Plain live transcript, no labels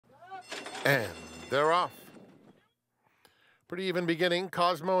And they're off. Pretty even beginning.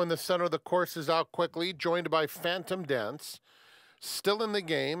 Cosmo in the center of the course is out quickly, joined by Phantom Dance. Still in the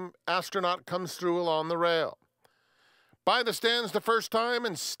game, Astronaut comes through along the rail. By the stands the first time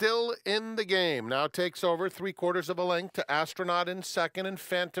and still in the game. Now takes over 3/4 of a length to Astronaut in second, and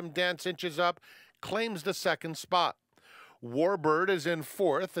Phantom Dance inches up, claims the second spot. Warbird is in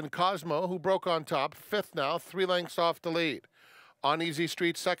fourth, and Cosmo, who broke on top, fifth now, 3 lengths off the lead. On Easy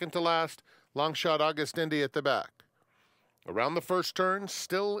Street, second to last, long shot August Indy at the back. Around the first turn,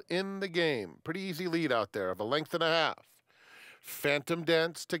 still in the game. Pretty easy lead out there of a length and a half. Phantom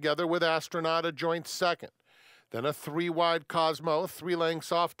Dance together with Astronaut a joint second. Then a 3-wide Cosmo, 3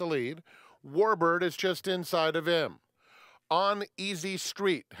 lengths off the lead. Warbird is just inside of him. On Easy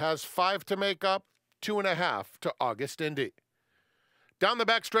Street has 5 to make up, 2.5 to August Indy. Down the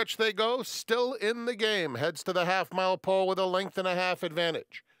backstretch they go, still in the game. Heads to the half-mile pole with a length and a half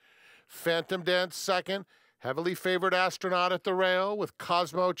advantage. Phantom Dance second, heavily favored Astronaut at the rail with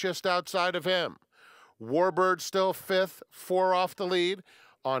Cosmo just outside of him. Warbird still fifth, 4 off the lead.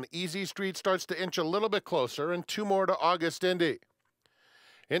 On Easy Street starts to inch a little bit closer, and 2 more to August Indy.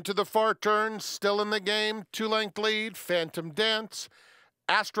 Into the far turn, still in the game, 2-length lead, Phantom Dance.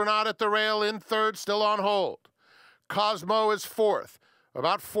 Astronaut at the rail in third, still on hold. Cosmo is fourth,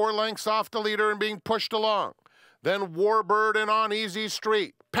 about 4 lengths off the leader and being pushed along. Then Warbird and On Easy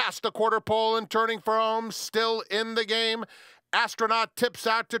Street. Past the quarter pole and turning for home, still in the game. Astronaut tips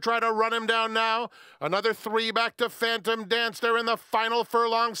out to try to run him down now. Another 3 back to Phantom Dance. They're in the final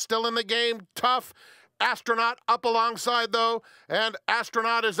furlong, still in the game. Tough. Astronaut up alongside, though, and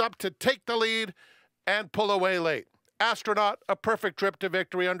Astronaut is up to take the lead and pull away late. Astronaut, a perfect trip to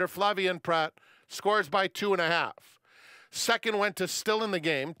victory under Flavien Prat, scores by 2.5. Second went to Still in the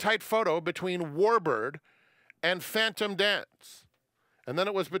Game. Tight photo between Warbird and Phantom Dance. And then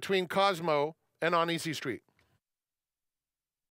it was between Cosmo and On Easy Street.